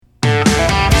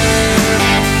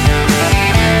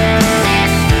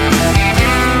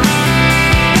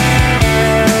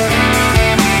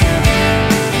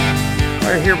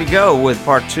go with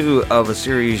part 2 of a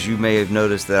series. You may have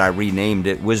noticed that I renamed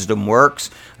it Wisdom Works.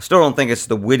 I still don't think it's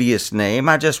the wittiest name.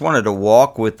 I just wanted to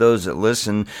walk with those that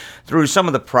listen through some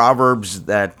of the proverbs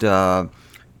that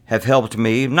have helped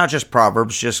me. Not just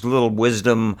proverbs, just little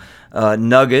wisdom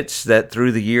nuggets that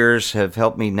through the years have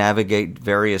helped me navigate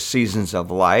various seasons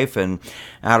of life. And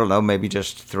I don't know, maybe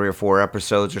just 3 or 4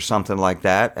 episodes or something like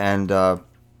that. And,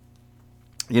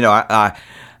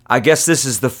 I guess this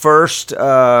is the first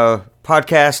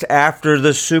podcast after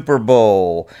the Super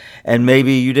Bowl, and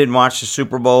maybe you didn't watch the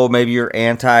Super Bowl, maybe you're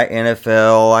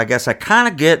anti-NFL. I guess I kind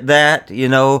of get that,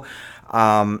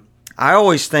 I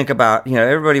always think about,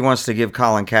 everybody wants to give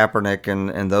Colin Kaepernick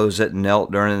and those that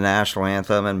knelt during the national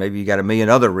anthem, and maybe you got a million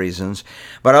other reasons,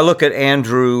 but I look at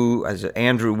Andrew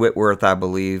Whitworth, I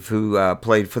believe, who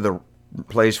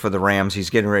plays for the Rams. He's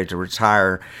getting ready to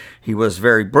retire. He was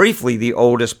very briefly the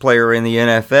oldest player in the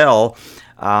NFL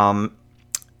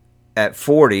at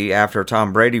 40 after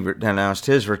Tom Brady announced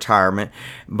his retirement.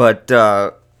 But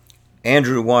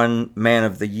Andrew won Man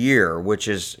of the Year, which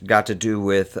has got to do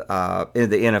with in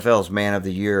the NFL's Man of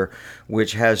the Year,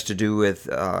 which has to do with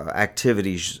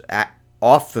activities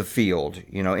off the field,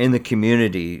 in the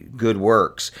community, good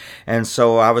works. And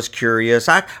so I was curious.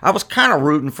 I was kind of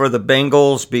rooting for the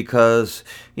Bengals because,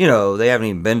 they haven't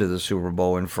even been to the Super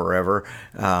Bowl in forever.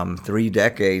 3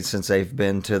 decades since they've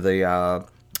been to the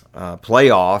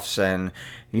playoffs. And,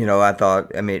 I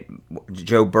thought,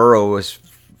 Joe Burrow was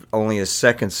only his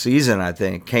second season, I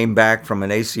think, came back from an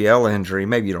ACL injury.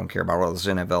 Maybe you don't care about all this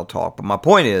NFL talk, but my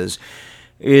point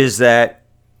is that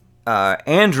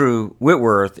Andrew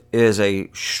Whitworth is a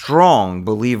strong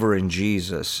believer in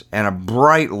Jesus and a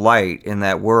bright light in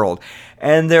that world.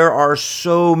 And there are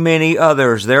so many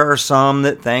others. There are some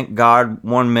that thank God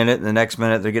 1 minute and the next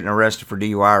minute they're getting arrested for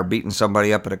DUI or beating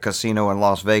somebody up at a casino in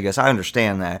Las Vegas. I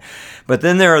understand that. But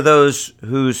then there are those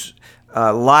whose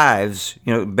lives,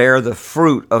 bear the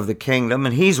fruit of the kingdom,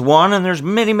 and he's one, and there's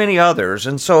many, many others.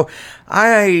 And so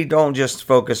I don't just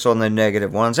focus on the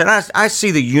negative ones. And I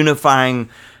see the unifying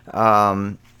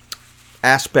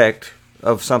aspect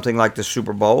of something like the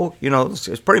Super Bowl.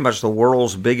 It's pretty much the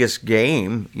world's biggest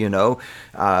game.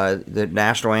 The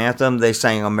national anthem, they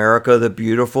sang America the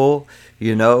Beautiful,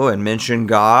 and mentioned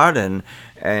God,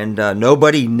 and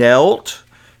nobody knelt.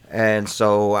 And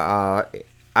so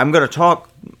I'm going to talk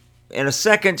in a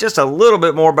second just a little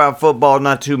bit more about football,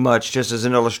 not too much, just as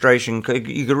an illustration.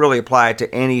 You could really apply it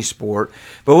to any sport,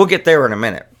 but we'll get there in a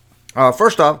minute.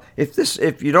 First off,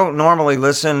 if you don't normally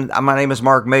listen, my name is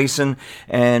Mark Mason,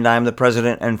 and I'm the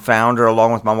president and founder,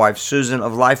 along with my wife Susan,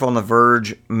 of Life on the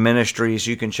Verge Ministries.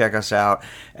 You can check us out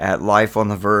at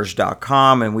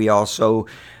lifeontheverge.com, and we also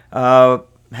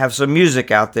have some music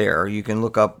out there. You can go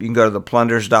to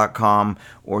theplunders.com,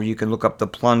 or you can look up The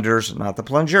Plunders, not The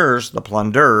Plungers, The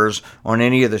Plunders, on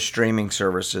any of the streaming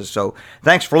services. So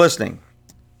thanks for listening.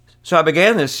 So I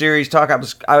began this series talk.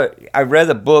 I read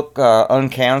the book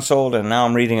Uncanceled, and now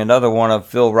I'm reading another one of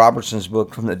Phil Robertson's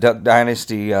book from the Duck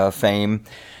Dynasty fame.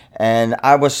 And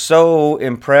I was so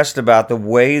impressed about the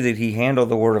way that he handled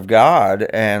the Word of God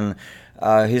and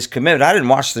his commitment. I didn't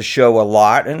watch the show a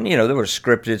lot, and there was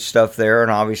scripted stuff there, and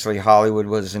obviously Hollywood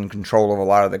was in control of a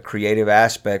lot of the creative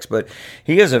aspects, but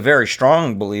he is a very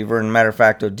strong believer, and matter of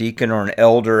fact, a deacon or an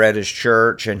elder at his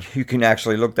church, and you can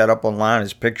actually look that up online,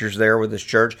 his pictures there with his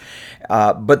church.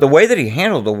 But the way that he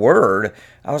handled the Word,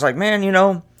 I was like, man,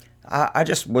 I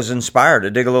just was inspired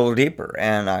to dig a little deeper,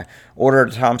 and I ordered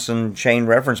a Thompson Chain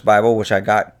Reference Bible, which I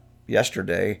got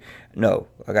yesterday. No,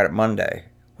 I got it Monday.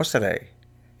 What's today?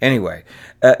 Anyway,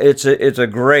 it's a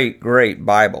great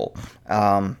Bible.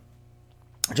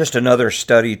 Just another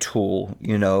study tool,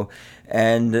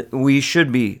 and we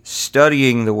should be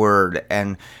studying the Word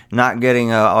and not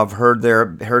getting I've heard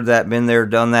that, been there,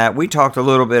 done that. We talked a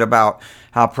little bit about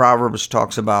how Proverbs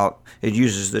talks about, it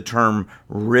uses the term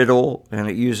riddle, and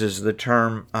it uses the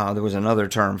term, there was another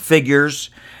term,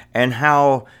 figures, and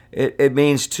how it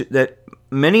means that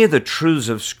many of the truths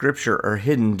of Scripture are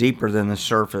hidden deeper than the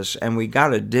surface, and we got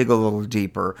to dig a little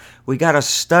deeper. We got to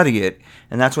study it,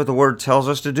 and that's what the Word tells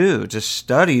us to do, to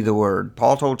study the Word.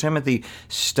 Paul told Timothy,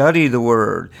 study the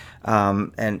Word,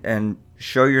 and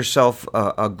show yourself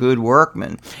a good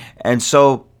workman. And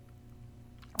so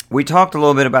we talked a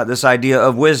little bit about this idea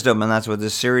of wisdom, and that's what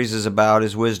this series is about,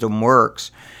 is Wisdom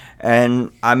Works.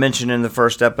 And I mentioned in the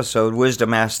first episode,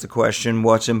 wisdom asks the question,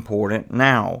 what's important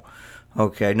now?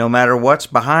 Okay, no matter what's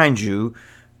behind you,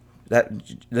 that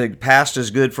the past is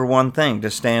good for one thing,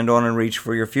 to stand on and reach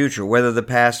for your future. Whether the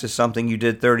past is something you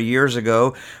did 30 years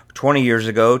ago, 20 years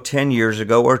ago, 10 years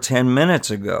ago, or 10 minutes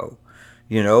ago.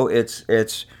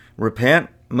 It's repent,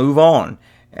 move on.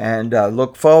 and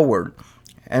look forward.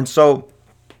 And so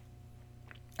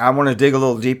I want to dig a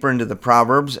little deeper into the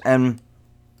Proverbs and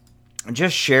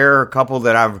just share a couple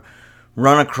that I've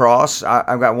run across.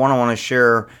 I've got one I want to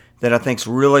share that I think is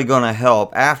really going to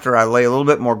help after I lay a little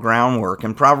bit more groundwork.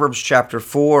 In Proverbs chapter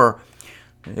 4,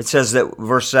 it says that,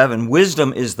 verse 7,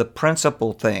 wisdom is the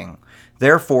principal thing.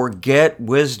 Therefore, get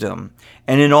wisdom.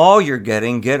 And in all you're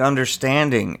getting, get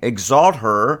understanding. Exalt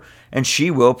her, and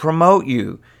she will promote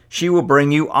you. She will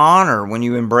bring you honor when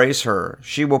you embrace her.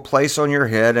 She will place on your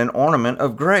head an ornament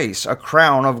of grace, a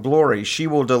crown of glory. She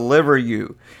will deliver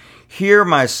you. Hear,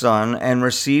 my son, and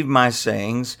receive my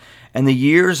sayings, and the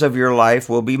years of your life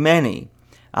will be many.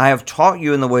 I have taught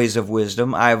you in the ways of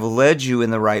wisdom. I have led you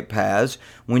in the right paths.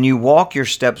 When you walk, your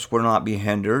steps will not be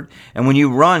hindered, and when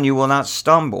you run, you will not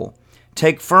stumble.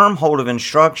 Take firm hold of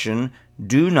instruction.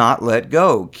 Do not let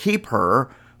go. Keep her,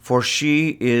 for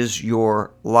she is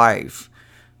your life.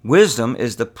 Wisdom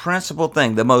is the principal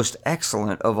thing, the most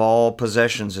excellent of all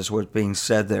possessions, is what's being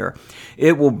said there.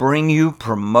 It will bring you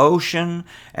promotion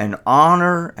and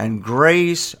honor and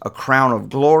grace, a crown of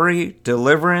glory,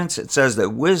 deliverance. It says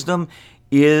that wisdom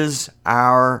is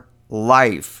our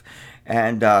life.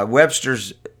 And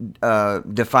Webster's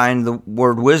defined the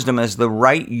word wisdom as the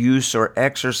right use or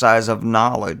exercise of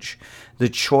knowledge, the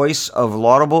choice of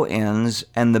laudable ends,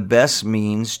 and the best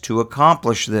means to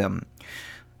accomplish them.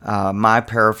 My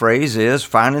paraphrase is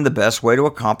finding the best way to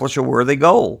accomplish a worthy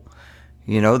goal.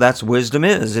 That's wisdom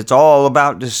is. It's all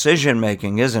about decision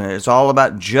making, isn't it? It's all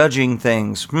about judging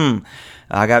things.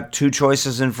 I got two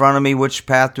choices in front of me. Which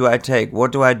path do I take?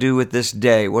 What do I do with this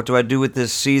day? What do I do with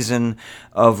this season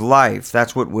of life?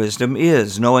 That's what wisdom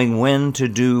is, knowing when to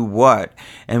do what.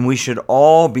 And we should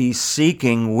all be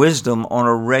seeking wisdom on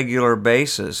a regular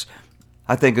basis.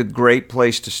 I think a great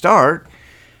place to start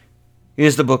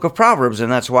is the book of Proverbs, and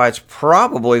that's why it's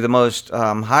probably the most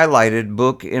highlighted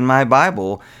book in my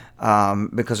Bible,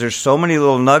 because there's so many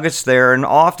little nuggets there, and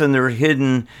often they're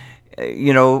hidden,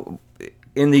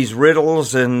 in these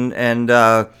riddles, and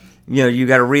you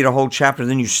got to read a whole chapter,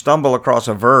 then you stumble across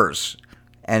a verse,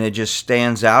 and it just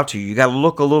stands out to you. You got to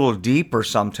look a little deeper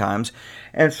sometimes.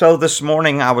 And so this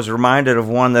morning I was reminded of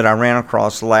one that I ran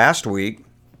across last week.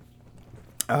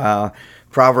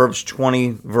 Proverbs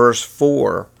 20, verse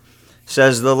 4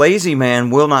 says, "The lazy man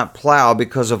will not plow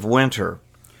because of winter.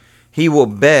 He will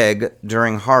beg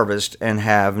during harvest and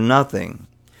have nothing."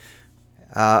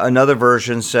 Another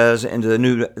version says,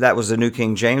 that was the New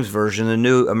King James Version. The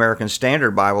New American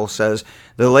Standard Bible says,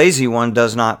 "The lazy one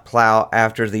does not plow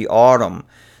after the autumn,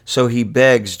 so he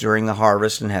begs during the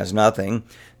harvest and has nothing."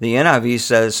 The NIV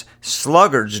says,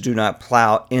 "Sluggards do not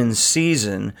plow in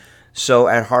season, so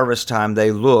at harvest time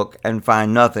they look and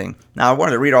find nothing." Now, I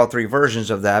wanted to read all three versions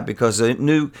of that because the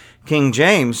New King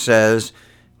James says,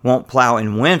 "won't plow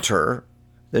in winter."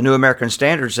 The New American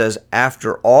Standard says,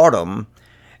 "after autumn."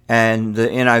 And the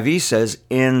NIV says,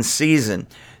 "in season."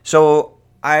 So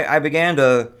I began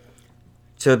to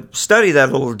study that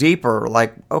a little deeper.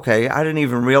 Like, okay, I didn't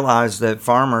even realize that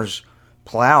farmers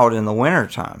plowed in the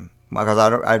wintertime, because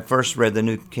I first read the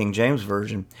New King James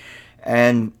Version.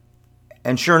 And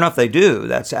sure enough, they do.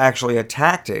 That's actually a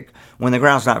tactic when the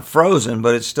ground's not frozen,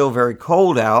 but it's still very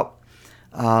cold out.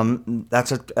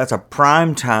 That's a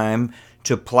prime time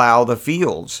to plow the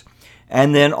fields.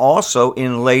 And then also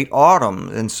in late autumn.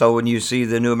 And so when you see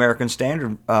the New American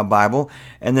Standard Bible,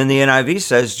 and then the NIV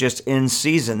says just in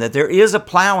season, that there is a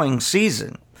plowing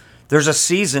season. There's a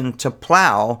season to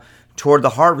plow toward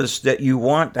the harvest that you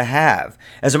want to have.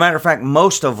 As a matter of fact,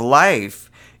 most of life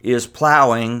is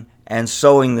plowing and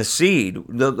sowing the seed.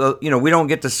 We don't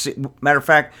get to see. Matter of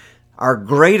fact, our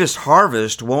greatest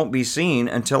harvest won't be seen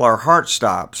until our heart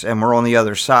stops and we're on the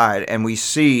other side and we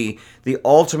see the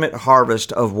ultimate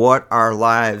harvest of what our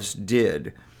lives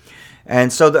did.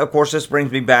 And so, of course, this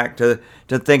brings me back to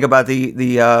think about the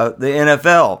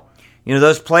NFL.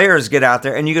 Those players get out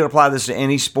there, and you can apply this to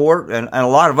any sport and a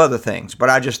lot of other things. But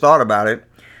I just thought about it.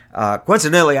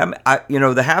 Coincidentally,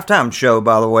 the halftime show,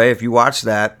 by the way, if you watch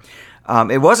that,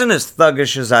 it wasn't as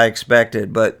thuggish as I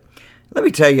expected. But let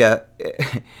me tell you,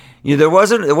 it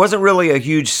wasn't really a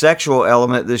huge sexual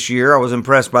element this year. I was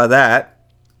impressed by that.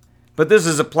 But this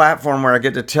is a platform where I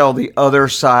get to tell the other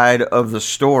side of the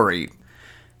story.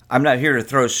 I'm not here to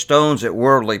throw stones at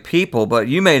worldly people, but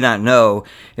you may not know,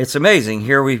 it's amazing.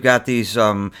 Here we've got these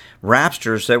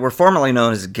rapsters that were formerly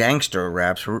known as gangster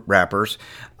rappers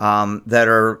that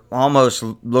are almost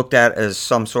looked at as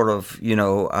some sort of,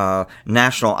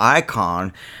 national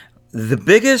icon. The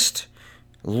biggest,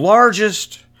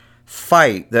 largest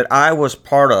fight that I was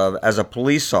part of as a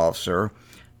police officer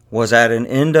was at an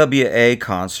NWA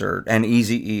concert, and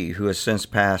Eazy-E, who has since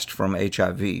passed from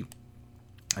HIV.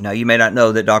 Now, you may not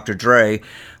know that Dr. Dre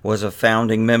was a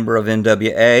founding member of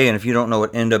NWA, and if you don't know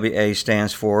what NWA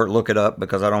stands for, look it up,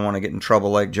 because I don't want to get in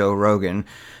trouble like Joe Rogan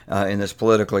in this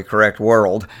politically correct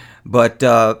world. But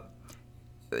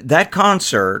that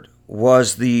concert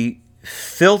was the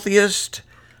filthiest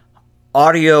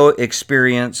audio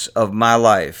experience of my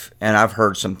life, and I've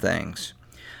heard some things.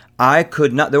 I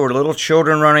could not. There were little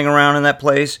children running around in that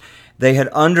place. They had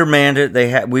undermanned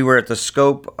it. We were at the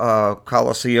Scope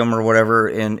Coliseum or whatever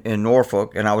in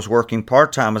Norfolk, and I was working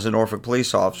part-time as a Norfolk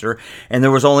police officer, and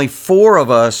there was only 4 of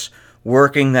us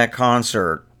working that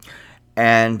concert.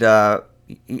 And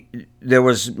there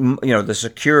was, the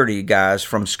security guys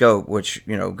from Scope, which,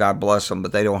 God bless them,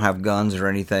 but they don't have guns or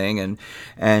anything.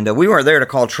 And we weren't there to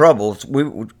cause trouble.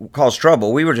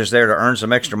 We were just there to earn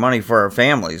some extra money for our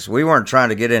families. We weren't trying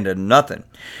to get into nothing.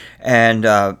 And,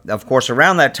 of course,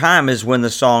 around that time is when the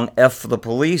song F the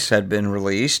Police had been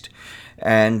released.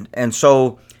 And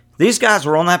so these guys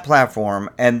were on that platform,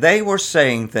 and they were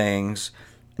saying things.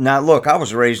 Now, look, I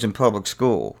was raised in public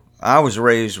school. I was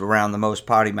raised around the most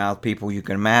potty-mouthed people you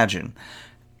can imagine.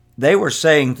 They were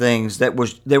saying things they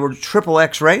were triple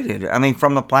X rated. I mean,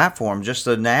 from the platform, just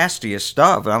the nastiest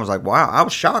stuff. And I was like, wow, I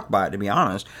was shocked by it, to be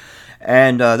honest.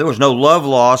 And there was no love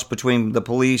lost between the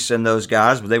police and those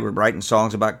guys, but they were writing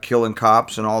songs about killing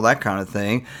cops and all that kind of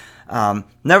thing.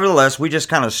 Nevertheless, we just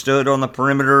kind of stood on the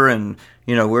perimeter and,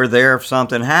 we're there if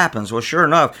something happens. Well, sure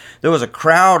enough, there was a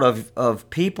crowd of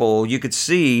people. You could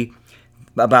see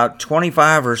about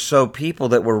 25 or so people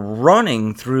that were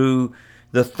running through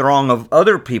the throng of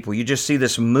other people. You just see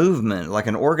this movement, like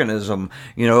an organism,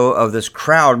 of this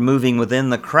crowd moving within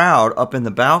the crowd up in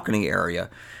the balcony area.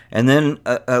 And then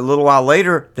a little while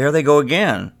later, there they go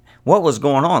again. What was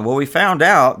going on? Well, we found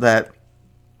out that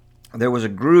there was a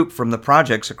group from the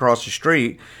projects across the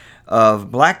street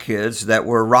of black kids that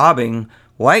were robbing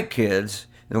white kids.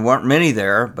 There weren't many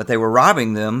there, but they were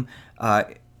robbing them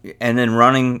and then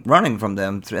running from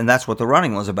them, and that's what the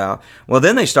running was about. Well,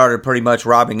 then they started pretty much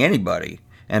robbing anybody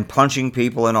and punching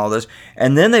people and all this,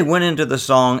 and then they went into the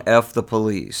song F the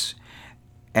Police.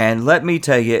 And let me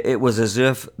tell you, it was as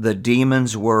if the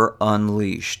demons were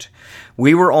unleashed.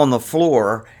 We were on the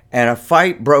floor, and a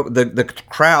fight broke. The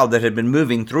crowd that had been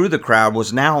moving through the crowd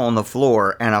was now on the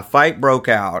floor, and a fight broke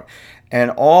out. And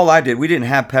all I did, we didn't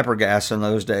have pepper gas in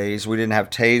those days. We didn't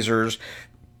have tasers.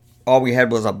 All we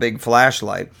had was a big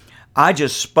flashlight. I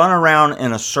just spun around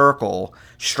in a circle,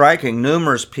 striking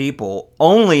numerous people,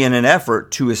 only in an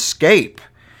effort to escape.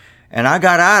 And I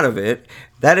got out of it.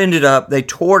 That ended up, they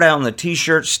tore down the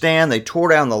t-shirt stand, they tore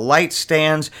down the light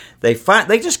stands. They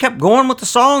just kept going with the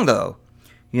song, though.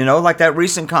 Like that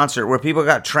recent concert where people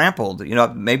got trampled.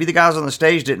 Maybe the guys on the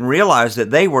stage didn't realize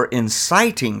that they were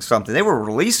inciting something. They were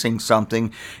releasing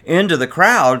something into the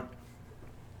crowd.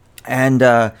 And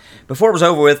before it was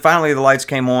over with, finally the lights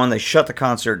came on. They shut the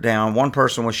concert down. One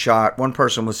person was shot. One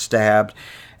person was stabbed.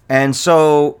 And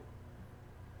so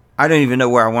I don't even know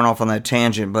where I went off on that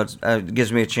tangent, but it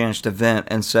gives me a chance to vent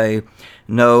and say,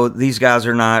 no, these guys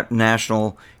are not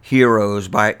national heroes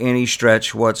by any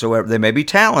stretch whatsoever. They may be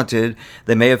talented.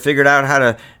 They may have figured out how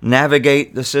to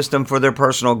navigate the system for their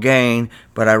personal gain,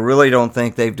 but I really don't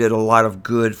think they've did a lot of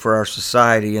good for our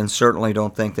society, and certainly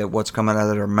don't think that what's coming out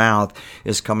of their mouth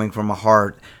is coming from a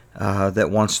heart that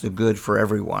wants the good for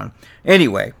everyone.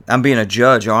 Anyway, I'm being a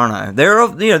judge, aren't I?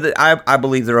 I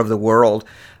believe they're of the world,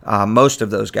 most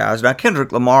of those guys. Now,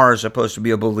 Kendrick Lamar is supposed to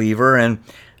be a believer, and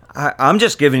I'm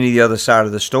just giving you the other side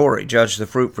of the story. Judge the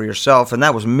fruit for yourself. And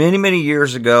that was many, many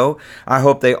years ago. I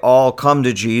hope they all come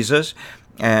to Jesus.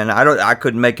 And I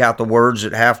couldn't make out the words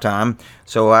at halftime.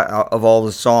 So of all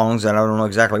the songs, and I don't know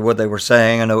exactly what they were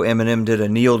saying. I know Eminem did a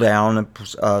kneel down,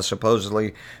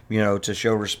 supposedly, to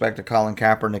show respect to Colin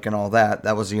Kaepernick and all that.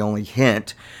 That was the only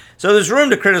hint. So there's room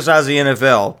to criticize the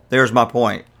NFL. There's my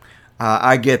point.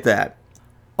 I get that.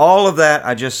 All of that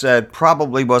I just said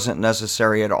probably wasn't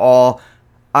necessary at all.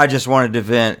 I just wanted to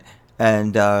vent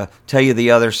and tell you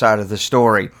the other side of the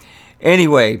story.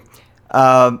 Anyway,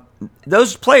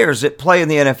 those players that play in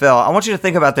the NFL, I want you to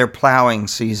think about their plowing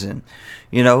season.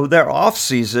 Their off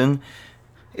season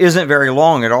isn't very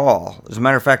long at all. As a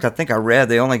matter of fact, I think I read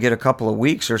they only get a couple of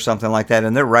weeks or something like that,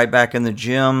 and they're right back in the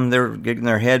gym. They're getting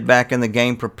their head back in the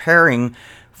game, preparing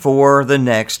for the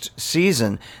next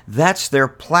season. That's their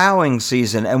plowing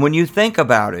season. And when you think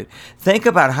about it, think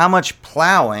about how much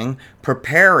plowing,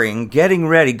 preparing, getting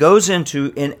ready goes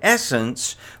into, in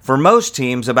essence, for most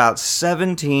teams, about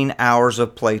 17 hours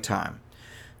of playtime.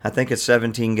 I think it's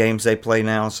 17 games they play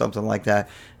now, something like that.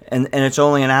 And it's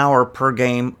only an hour per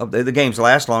game. The games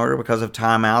last longer because of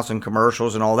timeouts and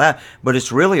commercials and all that, but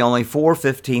it's really only 4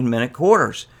 15-minute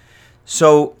quarters.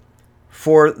 So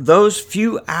for those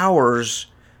few hours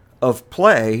of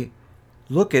play,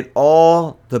 look at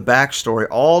all the backstory,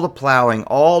 all the plowing,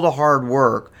 all the hard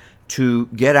work to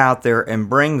get out there and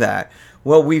bring that.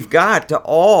 Well, we've got to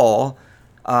all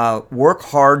work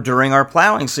hard during our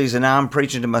plowing season. Now I'm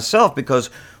preaching to myself because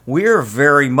we're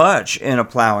very much in a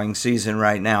plowing season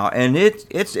right now, and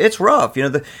it's rough. You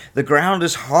know, the ground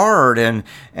is hard, and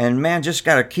man, just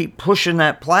got to keep pushing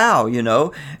that plow. You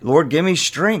know, Lord, give me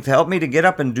strength, help me to get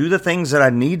up and do the things that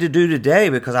I need to do today,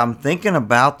 because I'm thinking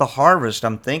about the harvest.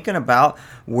 I'm thinking about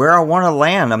where I want to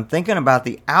land. I'm thinking about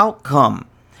the outcome.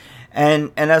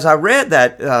 And as I read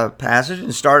that passage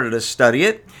and started to study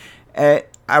it,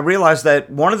 I realized that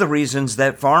one of the reasons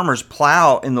that farmers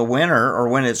plow in the winter or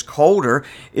when it's colder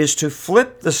is to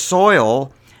flip the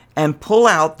soil and pull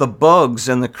out the bugs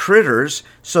and the critters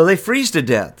so they freeze to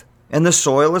death and the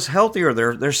soil is healthier.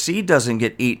 Their seed doesn't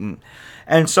get eaten.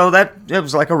 And so it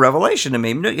was like a revelation to me.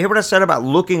 You hear what I said about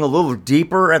looking a little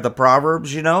deeper at the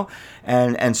Proverbs, you know,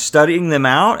 and studying them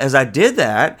out? As I did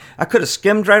that, I could have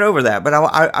skimmed right over that, but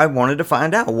I wanted to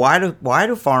find out why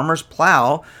do farmers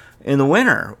plow in the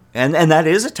winter? And that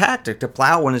is a tactic, to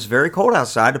plow when it's very cold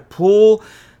outside, to pull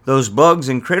those bugs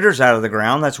and critters out of the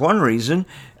ground. That's one reason.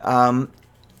 And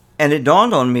it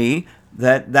dawned on me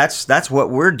that's what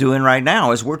we're doing right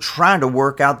now, is we're trying to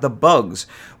work out the bugs.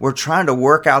 We're trying to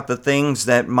work out the things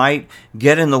that might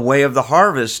get in the way of the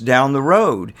harvest down the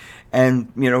road.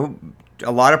 And, you know,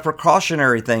 a lot of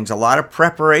precautionary things, a lot of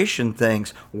preparation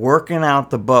things, working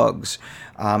out the bugs.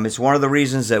 It's one of the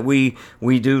reasons that we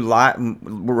do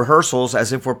rehearsals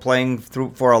as if we're playing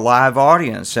for a live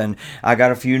audience. And I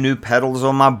got a few new pedals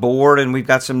on my board, and we've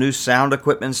got some new sound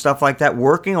equipment and stuff like that,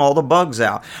 working all the bugs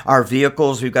out. Our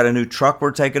vehicles, we've got a new truck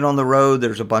we're taking on the road.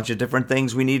 There's a bunch of different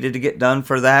things we needed to get done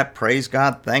for that. Praise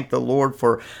God. Thank the Lord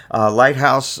for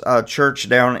Lighthouse Church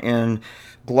down in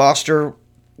Gloucester,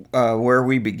 where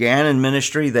we began in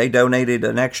ministry. They donated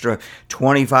an extra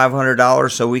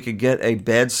 $2,500 so we could get a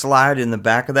bed slide in the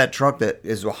back of that truck that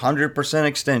is 100%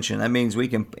 extension. That means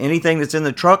anything that's in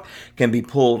the truck can be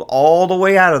pulled all the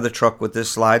way out of the truck with this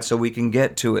slide so we can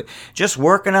get to it. Just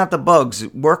working out the bugs,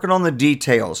 working on the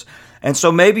details. And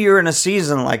so maybe you're in a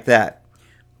season like that,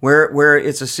 where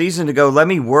it's a season to go, let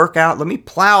me work out, let me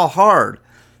plow hard.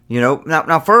 You know,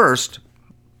 now first,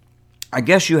 I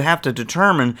guess you have to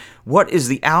determine what is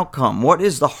the outcome, what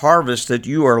is the harvest that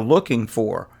you are looking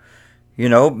for, you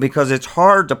know, because it's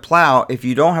hard to plow if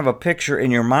you don't have a picture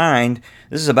in your mind.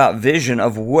 This is about vision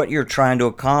of what you're trying to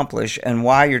accomplish and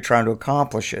why you're trying to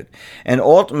accomplish it. And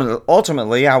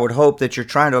ultimately, I would hope that you're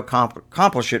trying to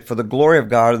accomplish it for the glory of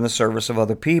God and the service of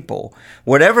other people,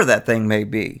 whatever that thing may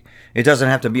be. It doesn't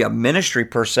have to be a ministry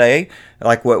per se,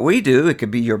 like what we do. It could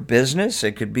be your business.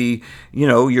 It could be, you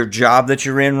know, your job that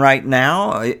you're in right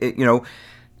now. You know,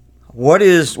 what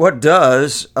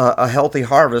does a healthy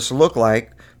harvest look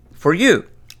like for you?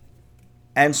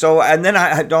 And then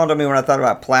it dawned on me when I thought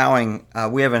about plowing.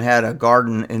 We haven't had a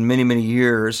garden in many, many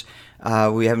years.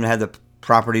 We haven't had the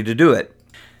property to do it.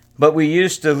 But we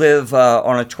used to live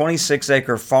on a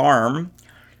 26-acre farm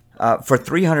for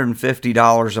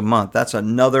 $350 a month. That's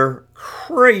another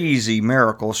crazy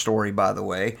miracle story, by the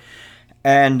way.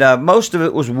 And most of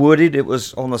it was wooded. It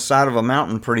was on the side of a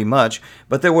mountain pretty much.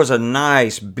 But there was a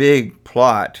nice big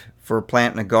plot for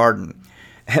planting a garden.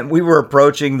 And we were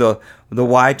approaching the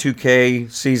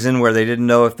Y2K season where they didn't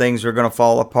know if things were going to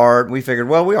fall apart. We figured,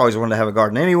 well, we always wanted to have a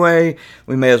garden anyway.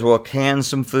 We may as well can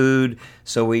some food.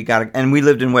 So and we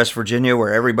lived in West Virginia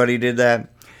where everybody did that.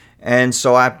 And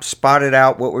so I spotted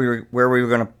out where we were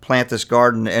going to plant this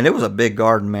garden, and it was a big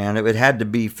garden, man. It had to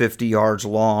be 50 yards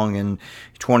long and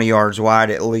 20 yards wide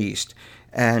at least.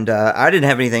 And I didn't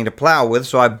have anything to plow with,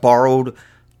 so I borrowed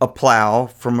a plow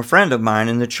from a friend of mine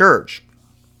in the church,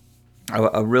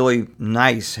 a really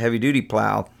nice heavy-duty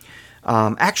plow.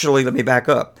 Actually, let me back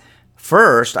up.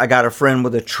 First, I got a friend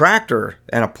with a tractor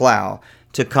and a plow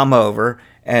to come over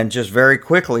and just very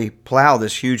quickly plow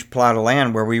this huge plot of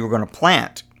land where we were going to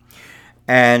plant.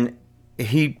 And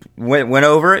he went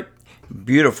over it,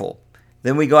 beautiful.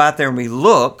 Then we go out there and we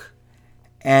look,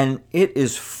 and it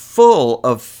is full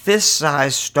of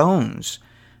fist-sized stones.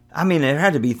 I mean, there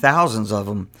had to be thousands of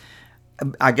them.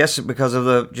 I guess because of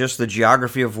the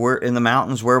geography of where in the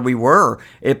mountains where we were,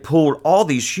 it pulled all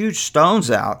these huge stones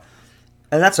out.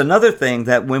 And that's another thing,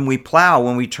 that when we plow,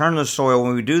 when we turn the soil,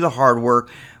 when we do the hard work,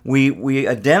 we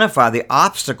identify the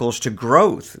obstacles to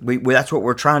growth. That's what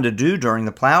we're trying to do during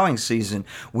the plowing season.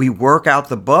 We work out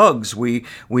the bugs. We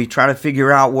try to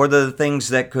figure out what are the things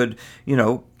that could,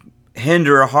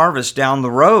 hinder a harvest down the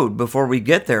road before we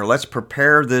get there. Let's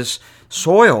prepare this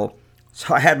soil.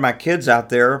 So I had my kids out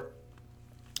there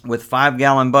with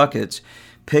 5-gallon buckets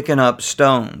picking up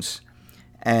stones.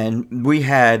 And we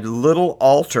had little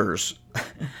altars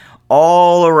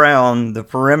all around the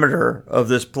perimeter of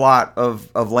this plot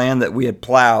of land that we had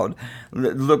plowed.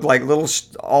 It looked like little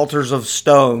altars of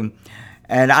stone.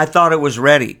 And I thought it was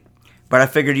ready. But I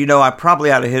figured, I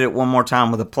probably ought to hit it one more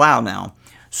time with a plow now.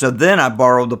 So then I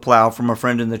borrowed the plow from a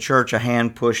friend in the church, a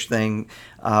hand-push thing,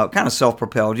 kind of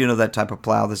self-propelled. That type of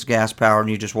plow that's gas-powered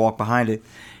and you just walk behind it.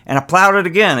 And I plowed it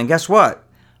again. And guess what?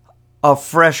 A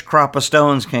fresh crop of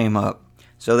stones came up.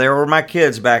 So there were my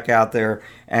kids back out there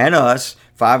and us,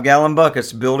 5-gallon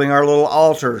buckets, building our little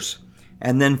altars.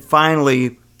 And then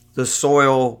finally, the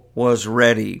soil was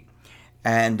ready.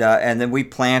 And then we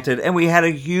planted, and we had a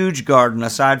huge garden.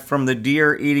 Aside from the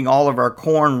deer eating all of our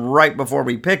corn right before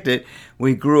we picked it,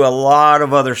 we grew a lot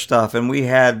of other stuff. And we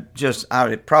had just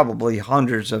probably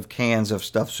hundreds of cans of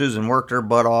stuff. Susan worked her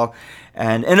butt off,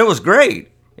 and it was great.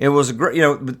 It was great.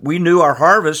 We knew our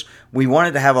harvest. We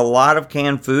wanted to have a lot of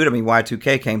canned food.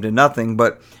 Y2K came to nothing,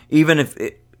 but even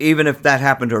if that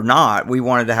happened or not, we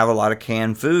wanted to have a lot of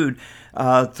canned food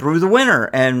through the winter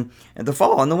and the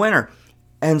fall and the winter.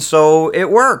 And so it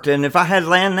worked. And if I had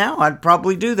land now, I'd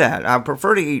probably do that. I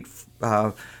prefer to eat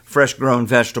fresh grown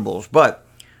vegetables. But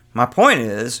my point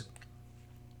is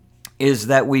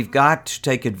that we've got to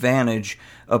take advantage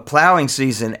of plowing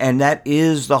season, and that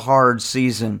is the hard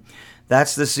season.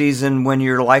 That's the season when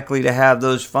you're likely to have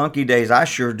those funky days, I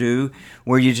sure do,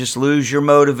 where you just lose your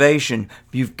motivation.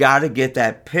 You've got to get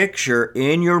that picture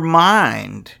in your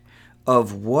mind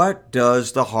of what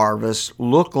does the harvest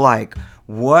look like?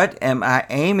 What am I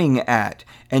aiming at?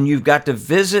 And you've got to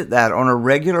visit that on a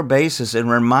regular basis and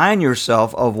remind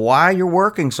yourself of why you're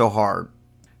working so hard.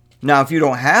 Now, if you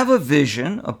don't have a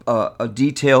vision, a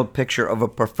detailed picture of a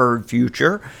preferred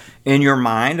future in your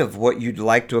mind of what you'd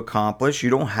like to accomplish,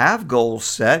 you don't have goals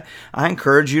set, I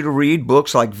encourage you to read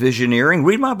books like Visioneering.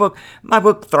 Read my book. My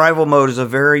book, Thrival Mode, is a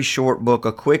very short book,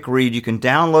 a quick read. You can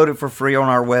download it for free on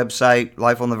our website,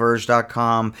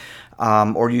 lifeontheverge.com.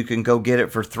 Or you can go get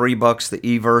it for $3, the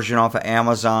e-version off of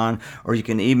Amazon, or you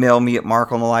can email me at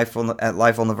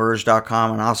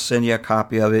markonthelife@lifeontheverge.com, and I'll send you a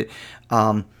copy of it.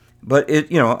 But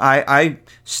I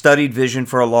studied vision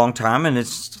for a long time, and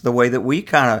it's the way that we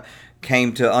kind of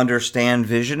came to understand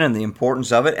vision and the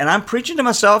importance of it. And I'm preaching to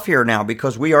myself here now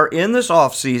because we are in this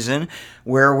off season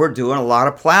where we're doing a lot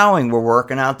of plowing. We're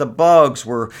working out the bugs.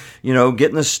 We're,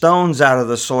 getting the stones out of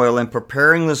the soil and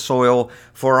preparing the soil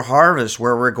for a harvest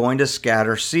where we're going to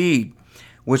scatter seed.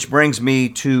 Which brings me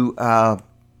to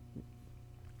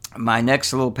my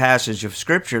next little passage of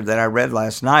scripture that I read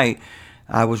last night.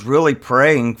 I was really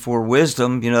praying for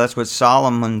wisdom. That's what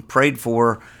Solomon prayed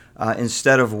for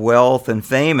instead of wealth and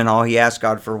fame and all. He asked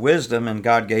God for wisdom, and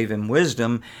God gave him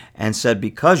wisdom and said,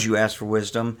 because you asked for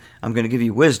wisdom, I'm going to give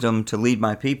you wisdom to lead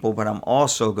my people, but I'm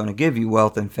also going to give you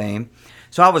wealth and fame.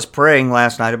 So I was praying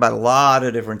last night about a lot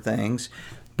of different things,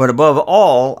 but above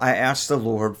all, I asked the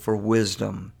Lord for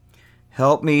wisdom.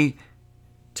 Help me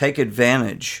take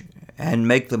advantage and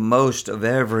make the most of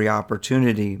every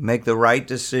opportunity, make the right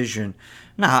decision.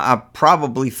 Now, I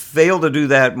probably fail to do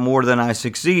that more than I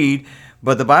succeed,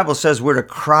 but the Bible says we're to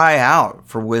cry out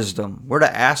for wisdom. We're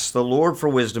to ask the Lord for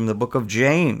wisdom, the book of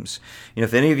James.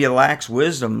 If any of you lacks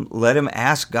wisdom, let him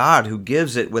ask God, who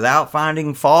gives it without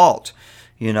finding fault.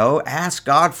 Ask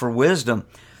God for wisdom.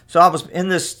 So I was in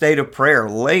this state of prayer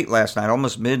late last night,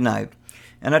 almost midnight,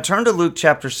 and I turned to Luke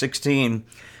chapter 16,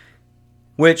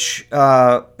 which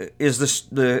is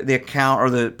the account,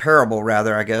 or the parable,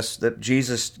 rather, I guess, that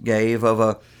Jesus gave of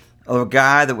a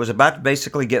guy that was about to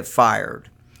basically get fired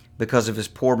because of his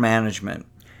poor management.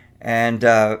 And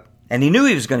he knew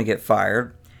he was going to get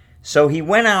fired, so he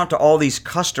went out to all these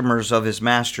customers of his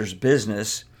master's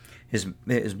business,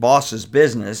 his boss's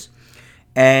business,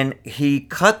 and he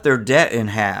cut their debt in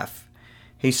half.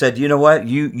 He said, you know what,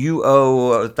 you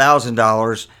owe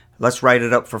 $1,000, let's write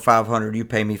it up for $500, you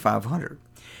pay me $500.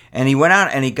 And he went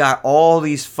out and he got all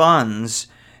these funds,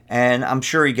 and I'm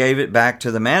sure he gave it back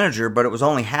to the manager, but it was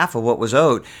only half of what was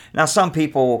owed. Now, some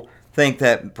people think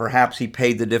that perhaps he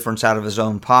paid the difference out of his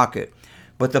own pocket.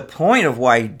 But the point of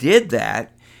why he did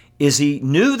that is he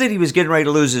knew that he was getting ready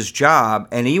to lose his job,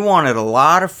 and he wanted a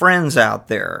lot of friends out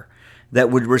there that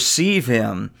would receive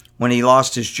him when he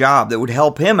lost his job, that would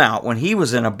help him out when he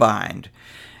was in a bind.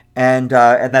 And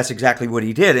that's exactly what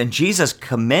he did. And Jesus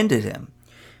commended him.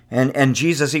 And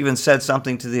Jesus even said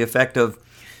something to the effect of,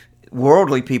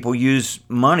 worldly people use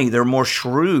money. They're more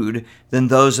shrewd than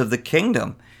those of the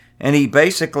kingdom. And he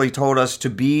basically told us to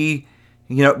be,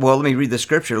 well, let me read the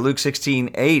scripture. Luke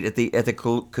 16:8 at the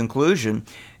conclusion,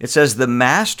 it says, the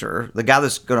master, the guy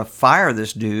that's going to fire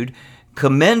this dude,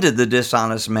 commended the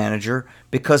dishonest manager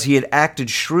because he had acted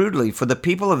shrewdly. For the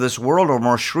people of this world are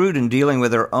more shrewd in dealing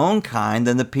with their own kind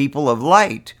than the people of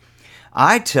light.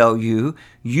 I tell you,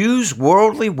 use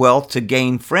worldly wealth to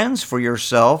gain friends for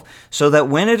yourself, so that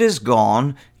when it is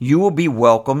gone, you will be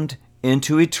welcomed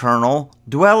into eternal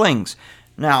dwellings.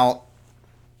 Now,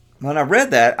 when I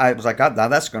read that, I was like, now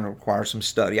that's going to require some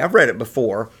study. I've read it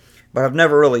before, but I've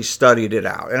never really studied it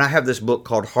out. And I have this book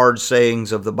called Hard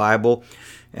Sayings of the Bible,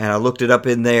 and I looked it up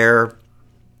in there,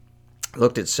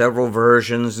 looked at several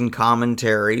versions and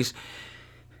commentaries.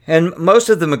 And most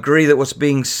of them agree that what's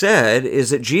being said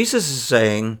is that Jesus is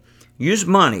saying, use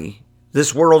money,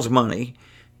 this world's money,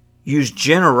 use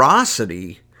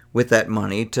generosity with that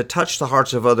money to touch the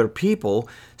hearts of other people,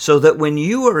 so that when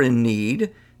you are in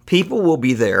need, people will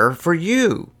be there for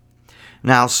you.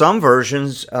 Now, some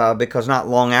versions, because not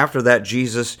long after that,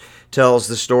 Jesus tells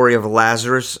the story of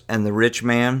Lazarus and the rich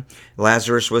man.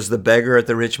 Lazarus was the beggar at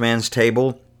the rich man's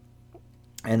table,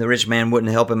 and the rich man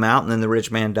wouldn't help him out, and then the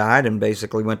rich man died and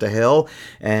basically went to hell.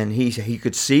 And he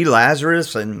could see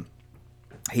Lazarus, and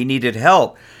he needed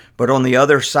help. But on the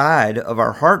other side of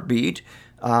our heartbeat,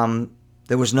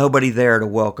 there was nobody there to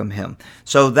welcome him.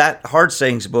 So that Hard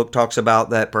Sayings book talks about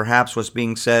that perhaps what's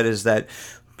being said is that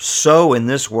sow in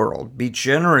this world, be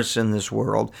generous in this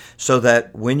world, so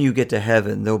that when you get to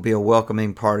heaven, there'll be a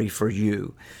welcoming party for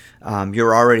you.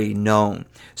 You're already known.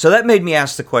 So that made me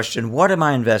ask the question, what am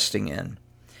I investing in?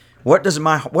 What does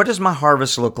my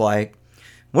harvest look like?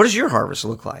 What does your harvest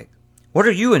look like? What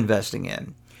are you investing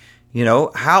in?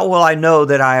 How will I know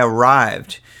that I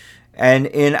arrived? And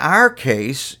in our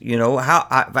case,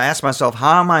 I've asked myself,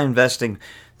 how am I investing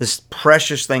this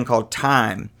precious thing called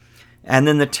time? And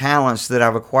then the talents that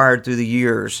I've acquired through the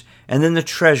years, and then the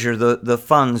treasure, the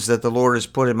funds that the Lord has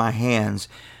put in my hands.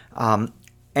 Am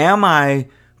I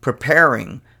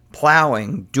preparing,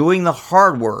 plowing, doing the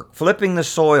hard work, flipping the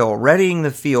soil, readying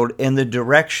the field in the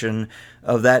direction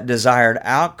of that desired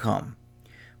outcome?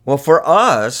 Well, for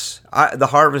us, the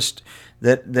harvest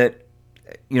that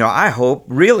I hope,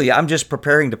 really, I'm just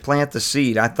preparing to plant the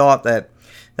seed. I thought that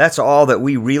that's all that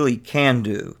we really can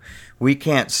do. We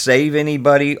can't save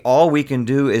anybody. All we can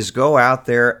do is go out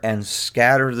there and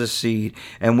scatter the seed.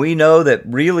 And we know that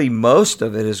really most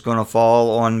of it is going to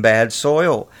fall on bad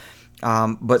soil.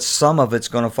 But some of it's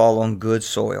going to fall on good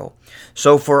soil.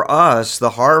 So for us,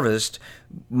 the harvest,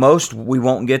 most we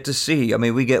won't get to see. I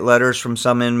mean, we get letters from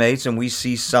some inmates and we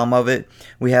see some of it.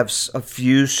 We have a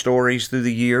few stories through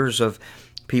the years of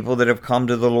people that have come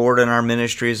to the Lord and our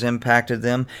ministry has impacted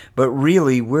them. But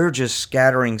really, we're just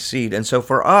scattering seed. And so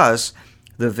for us,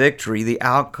 the victory, the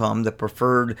outcome, the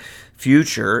preferred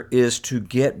future is to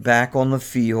get back on the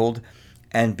field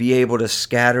and be able to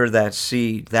scatter that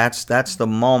seed. That's the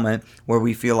moment where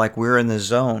we feel like we're in the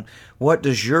zone. What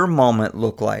does your moment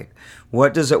look like?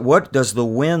 What does the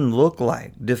win look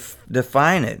like?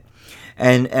 Define it.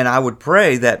 And I would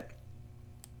pray that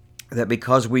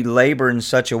because we labor in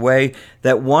such a way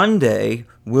that one day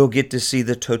we'll get to see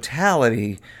the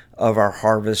totality of our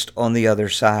harvest on the other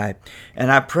side.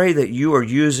 And I pray that you are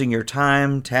using your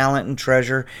time, talent, and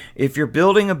treasure. If you're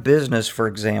building a business, for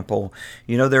example,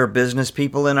 there are business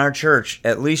people in our church.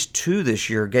 At least 2 this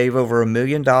year gave over $1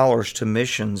 million to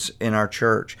missions in our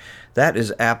church. That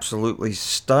is absolutely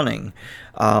stunning.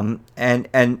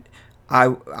 And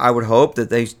I would hope that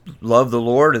they love the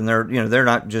Lord, and they're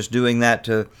not just doing that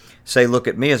to say, look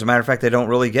at me. As a matter of fact, they don't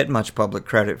really get much public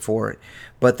credit for it.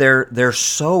 But they're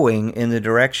sowing in the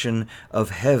direction of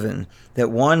heaven,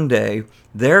 that one day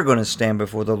they're going to stand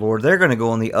before the Lord. They're going to go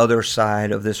on the other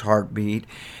side of this heartbeat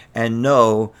and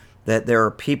know that there are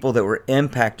people that were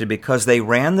impacted because they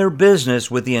ran their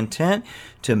business with the intent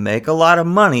to make a lot of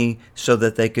money so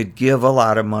that they could give a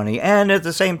lot of money. And at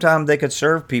the same time, they could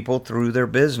serve people through their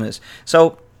business.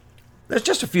 So there's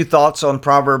just a few thoughts on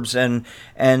Proverbs and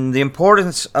the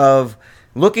importance of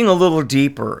looking a little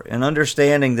deeper and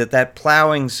understanding that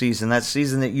plowing season, that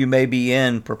season that you may be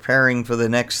in, preparing for the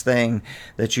next thing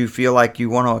that you feel like you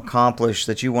want to accomplish,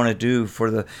 that you want to do for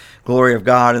the glory of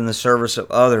God and the service of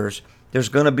others. There's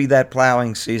going to be that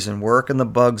plowing season, working the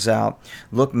bugs out.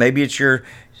 Look, maybe it's your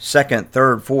 2nd,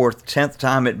 3rd, 4th, 10th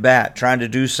time at bat trying to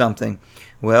do something.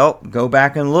 Well, go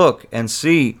back and look and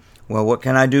see, well, what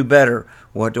can I do better?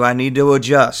 What do I need to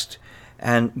adjust?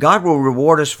 And God will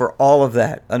reward us for all of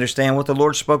that. Understand what the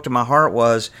Lord spoke to my heart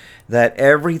was that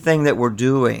everything that we're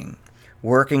doing,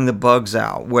 working the bugs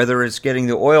out, whether it's getting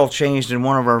the oil changed in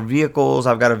one of our vehicles,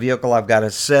 I've got a vehicle I've got to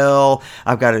sell,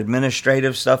 I've got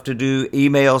administrative stuff to do,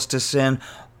 emails to send,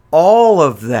 all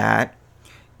of that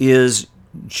is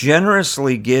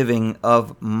generously giving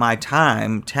of my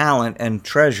time, talent, and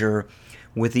treasure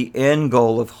with the end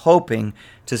goal of hoping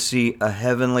to see a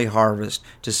heavenly harvest,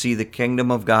 to see the kingdom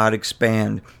of God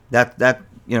expand. That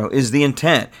is the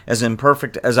intent, as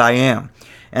imperfect as I am.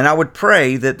 And I would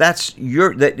pray that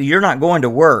you're not going to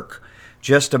work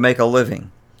just to make a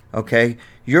living, okay?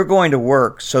 You're going to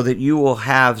work so that you will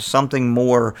have something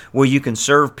more where you can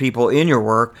serve people in your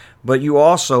work, but you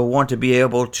also want to be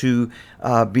able to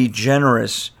be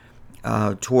generous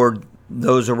toward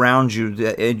those around you,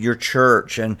 your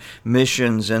church and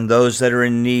missions and those that are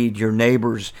in need, your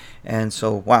neighbors. And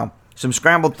so, wow, some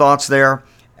scrambled thoughts there.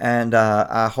 And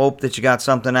I hope that you got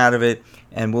something out of it.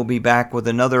 And we'll be back with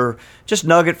another just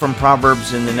nugget from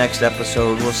Proverbs in the next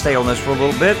episode. We'll stay on this for a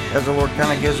little bit as the Lord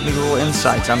kind of gives me little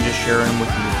insights. I'm just sharing them with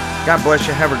you. God bless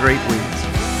you. Have a great week.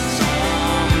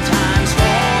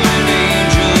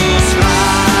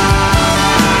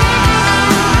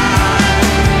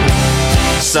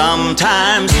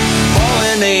 Sometimes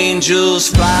fallen angels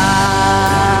fly.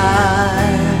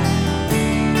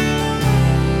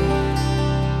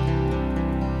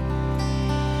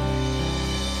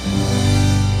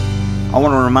 I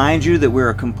want to remind you that we're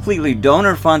a completely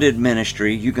donor-funded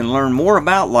ministry. You can learn more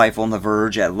about Life on the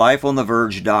Verge at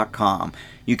lifeontheverge.com.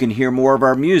 You can hear more of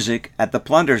our music at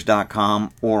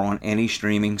theplunders.com or on any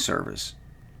streaming service.